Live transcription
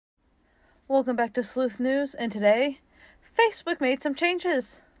Welcome back to Sleuth News, and today, Facebook made some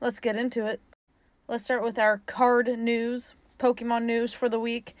changes. Let's get into it. Let's start with our card news, Pokemon news for the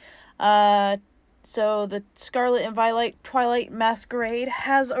week. So the Scarlet and Violet Twilight Masquerade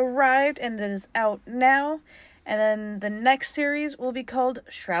has arrived, and it is out now. And then the next series will be called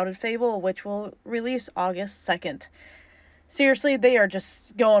Shrouded Fable, which will release August 2nd. Seriously, they are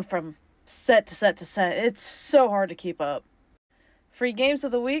just going from set to set to set. It's so hard to keep up. Free games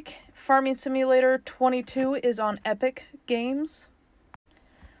of the week. Farming Simulator 22 is on Epic Games.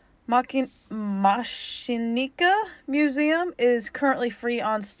 Machinika Museum is currently free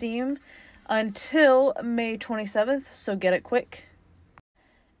on Steam until May 27th, so get it quick.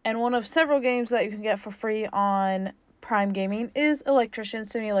 And one of several games that you can get for free on Prime Gaming is Electrician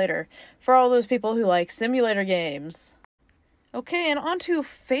Simulator, for all those people who like simulator games. Okay, and on to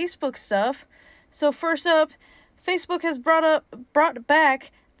Facebook stuff. So first up, Facebook has brought back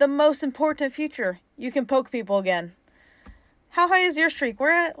the most important feature. You can poke people again. How high is your streak?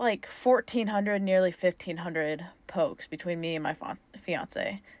 We're at like 1,400, nearly 1,500 pokes between me and my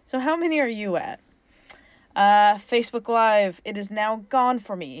fiance. So how many are you at? Facebook Live, it is now gone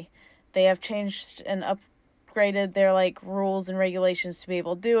for me. They have changed and upgraded their rules and regulations to be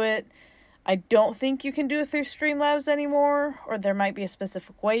able to do it. I don't think you can do it through Streamlabs anymore, or there might be a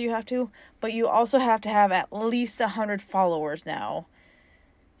specific way you have to, but you also have to have at least 100 followers now,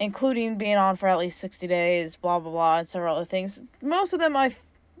 including being on for at least 60 days, blah, blah, blah, and several other things. Most of them I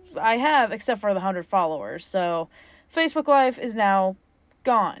have, except for the 100 followers, so Facebook Live is now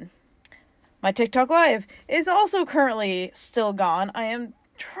gone. My TikTok Live is also currently still gone. I am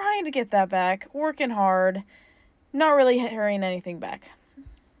trying to get that back, working hard, not really hearing anything back.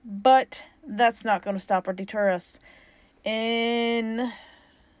 But that's not going to stop or deter us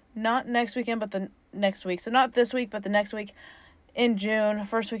not next weekend, but the next week. So not this week, but the next week in June,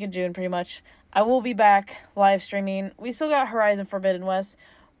 first week of June, pretty much. I will be back live streaming. We still got Horizon Forbidden West.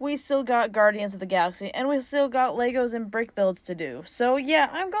 We still got Guardians of the Galaxy. And we still got Legos and brick builds to do. So yeah,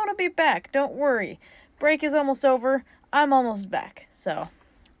 I'm going to be back. Don't worry. Break is almost over. I'm almost back. So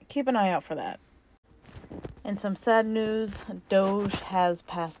keep an eye out for that. And some sad news, Doge has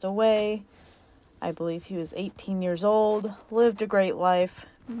passed away. I believe he was 18 years old, lived a great life,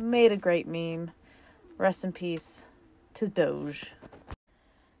 made a great meme. Rest in peace to Doge.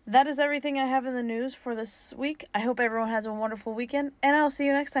 That is everything I have in the news for this week. I hope everyone has a wonderful weekend, and I'll see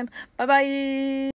you next time. Bye-bye!